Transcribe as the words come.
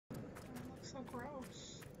so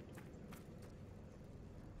gross.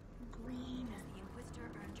 Green. The Inquisitor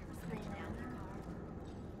earned your respect Green down there,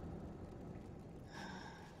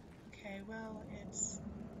 Okay, well,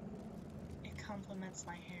 it complements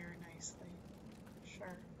my hair nicely.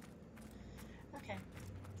 Sure. Okay.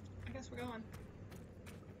 I guess we're going.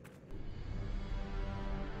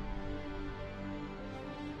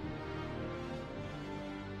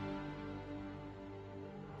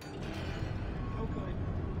 Oh, good.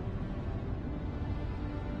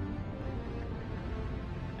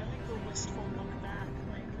 I like the wistful look back,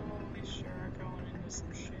 like, oh, we sure are going into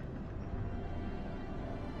some shit.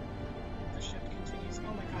 The ship continues.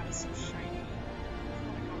 Oh my god, it's so shiny. I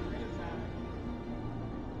thought I got rid of that.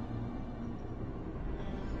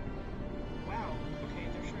 Wow, okay,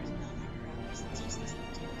 there sure is nothing around us. That's just this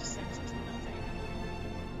deep descent into nothing.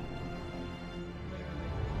 Literally.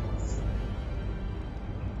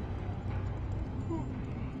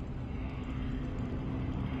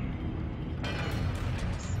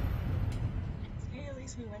 Hey, at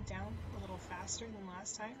least we went down a little faster than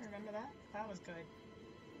last time. Remember that? That was good.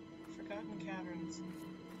 Forgotten Caverns.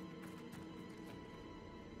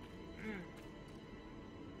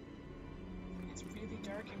 It's really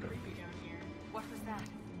dark and creepy down here. What was that?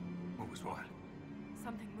 What was what?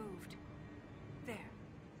 Something moved. There.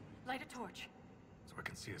 Light a torch. So I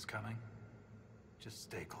can see us coming? Just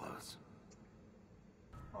stay close.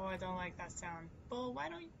 Oh, I don't like that sound. Bull, why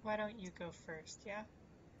don't you go first, yeah?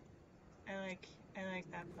 I like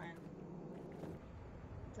that plan.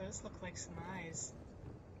 Those look like some eyes.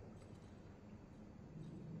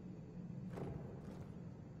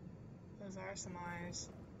 Those are some eyes.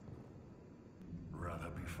 Rather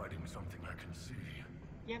be fighting something I can see.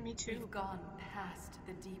 Yeah, me too. We've gone past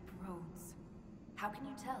the deep roads. How can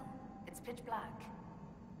you tell? It's pitch black.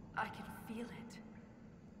 I can feel it.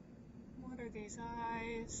 What are these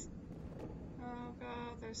eyes? Oh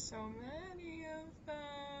god, there's so many of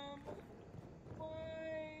them.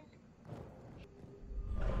 Why?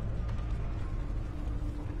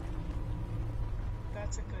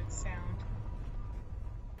 That's a good sound.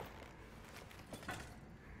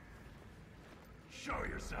 Show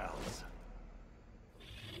yourselves!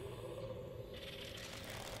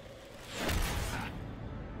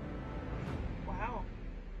 Wow.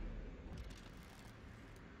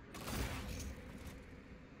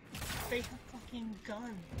 They have fucking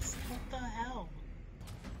guns. What the hell?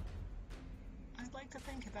 I'd like to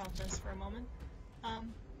think about this for a moment.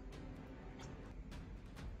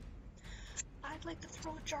 I'd like to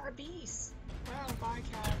throw a jar of bees. Wow, bye,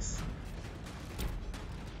 Cass.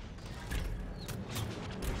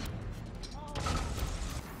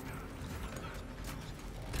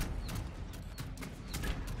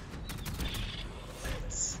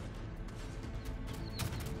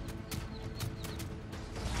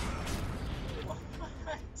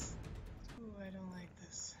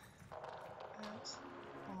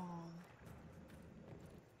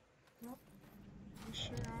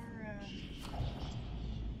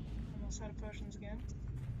 Out of potions again.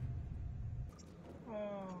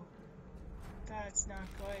 Oh, that's not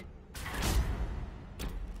good.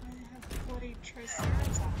 I have bloody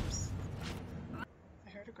Triceratops. I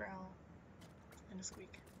heard a growl and a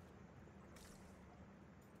squeak.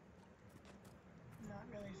 Not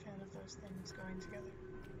really a fan of those things going together.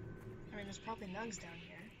 I mean, there's probably nugs down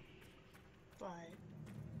here, but...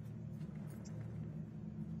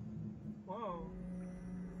 Whoa.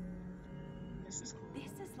 This is cool.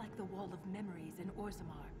 This is like the Wall of Memories in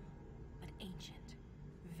Orzammar, but ancient.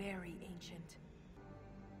 Very ancient.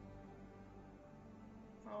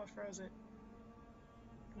 Oh, it froze it.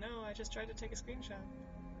 No, I just tried to take a screenshot.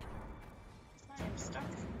 I am stuck.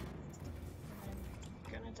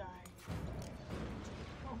 I'm gonna die.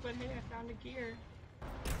 Oh, but hey, I found a gear.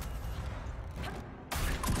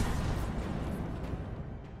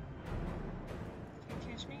 Can't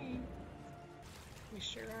catch me. We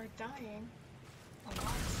sure are dying. A lot.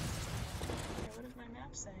 Okay, what does my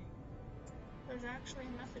map say? There's actually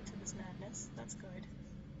a method to this madness. That's good.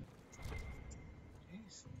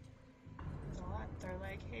 Jeez. There's a lot. They're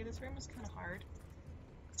like, hey, this room is kind of hard.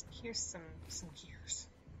 Here's some gears.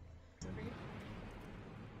 Over here.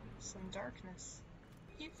 Some darkness.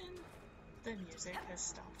 Even the music has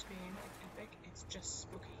stopped being epic. It's just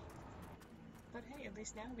spooky. But hey, at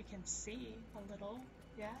least now we can see a little.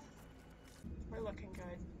 Yeah? We're looking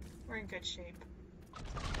good. We're in good shape.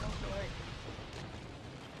 Oh, good.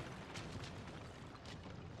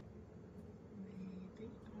 Maybe.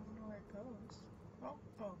 I don't know where it goes.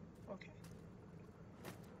 Oh, okay.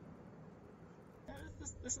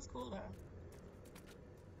 This is cool, though.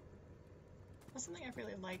 That's something I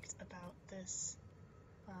really liked about this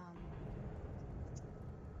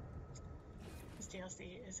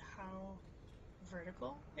DLC is how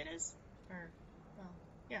vertical it is. Or, well,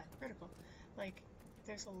 yeah, vertical. Like,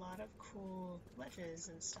 there's a lot of cool ledges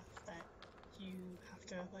and stuff that you have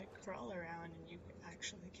to, like, crawl around, and you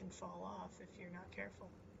actually can fall off if you're not careful.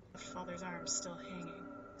 Father's arm's still hanging,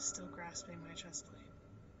 still grasping my chest plate.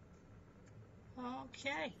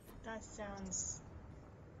 Okay, that sounds,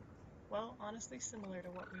 well, honestly similar to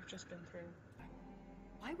what we've just been through.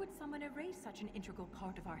 Why would someone erase such an integral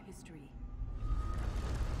part of our history?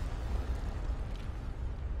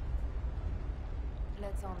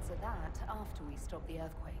 Let's answer that after we stop the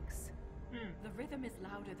earthquakes. The rhythm is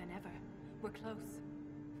louder than ever. We're close.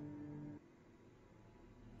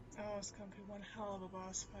 Oh, it's gonna be one hell of a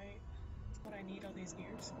boss fight. What I need all these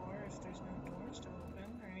gears for if there's no doors to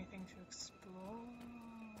open or anything to explore.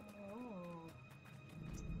 Oh.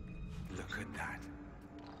 Look at that.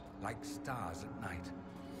 Like stars at night.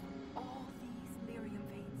 All these lyrium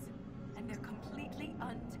veins, and they're completely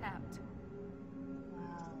untapped.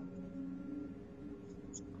 Wow.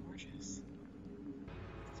 It's gorgeous.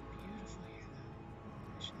 It's beautiful here, though.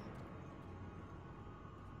 Holy shit.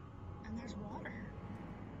 And there's water.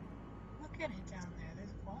 Look at it down there.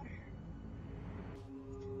 There's water.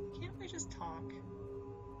 Can't we just talk?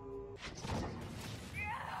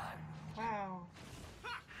 Wow.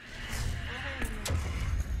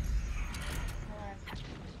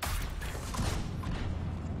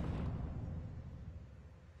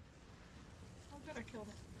 Oh good, I killed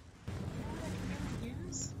it. Oh, I can really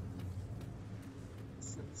use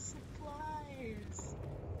some supplies.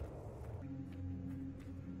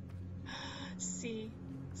 See?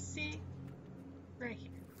 Right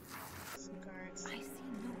here. Some guards. I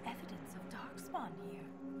see no evidence of darkspawn here.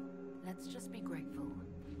 Let's just be grateful.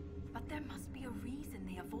 But there must be a reason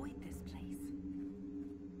they avoid this place.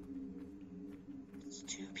 It's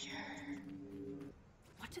too pure.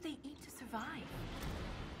 What do they eat to survive?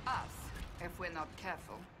 Us, if we're not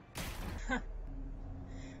careful.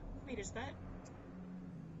 Wait, is that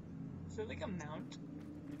like a mount?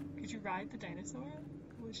 Could you ride the dinosaur?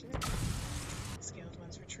 Holy shit. The scaled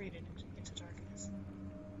ones retreated into darkness.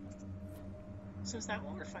 So is that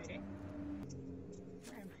what we're fighting?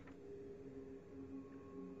 Where am I?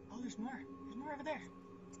 Oh, there's more. There's more over there.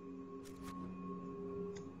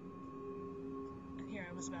 And here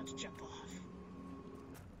I was about to jump off.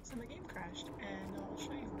 So my game crashed, and I'll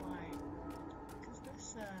show you why. Because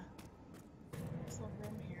this little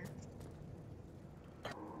room here.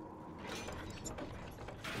 I'm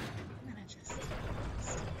gonna just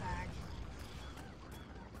step back.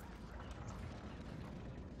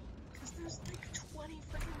 Because there's like 20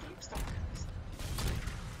 freaking game stoppers.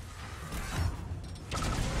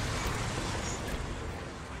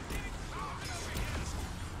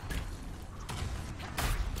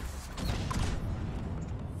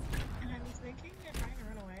 And I was thinking of trying to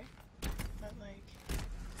run away, but like...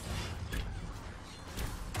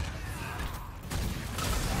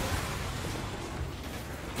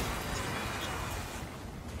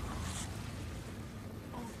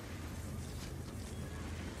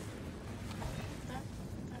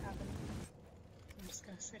 That happened. I'm just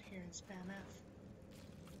gonna sit here and spam F.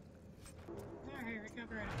 Alright,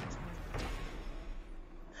 recover it.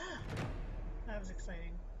 That was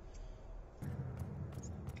exciting. It's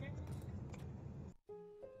okay.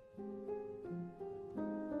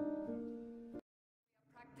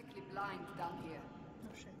 Practically blind down here.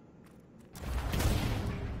 Oh shit.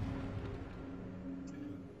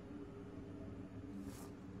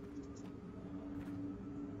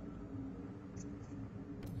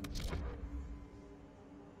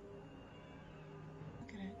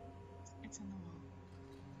 Look at it. It's in the wall.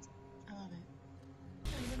 I love it.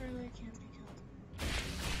 It literally can't be killed.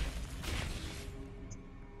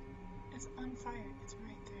 It's on fire. It's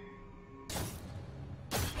right there.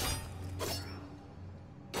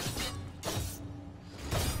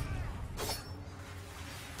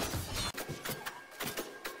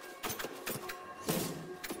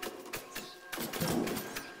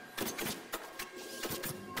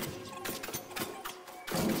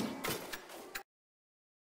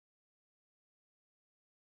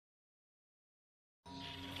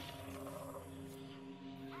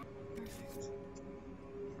 Perfect.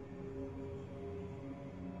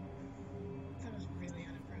 That was really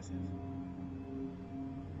unimpressive.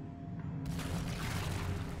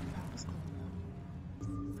 That was cool though.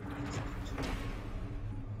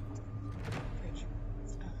 Bridge.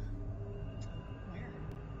 Where?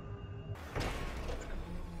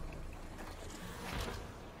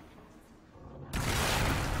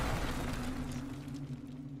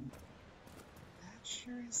 That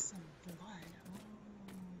sure is some blood.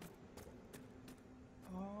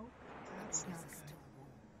 Oh, that's not good.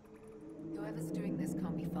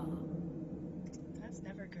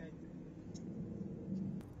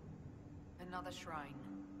 another shrine.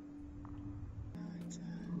 It's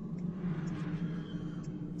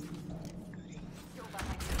goody. You're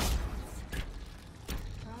behind the scenes.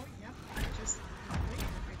 Oh, yep. I'm just waiting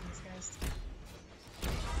for these guys.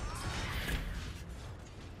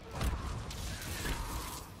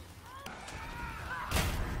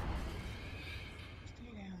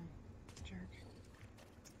 Stay down, jerk.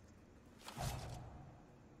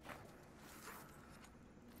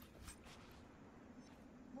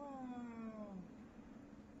 Whoa.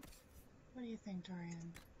 What do you think,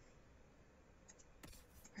 Dorian?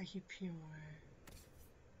 Are you pure?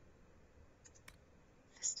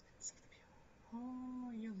 Vestments of the pure.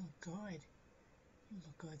 Oh, you look good. You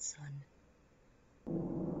look good, son.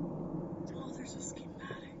 Oh, there's a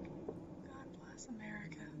schematic.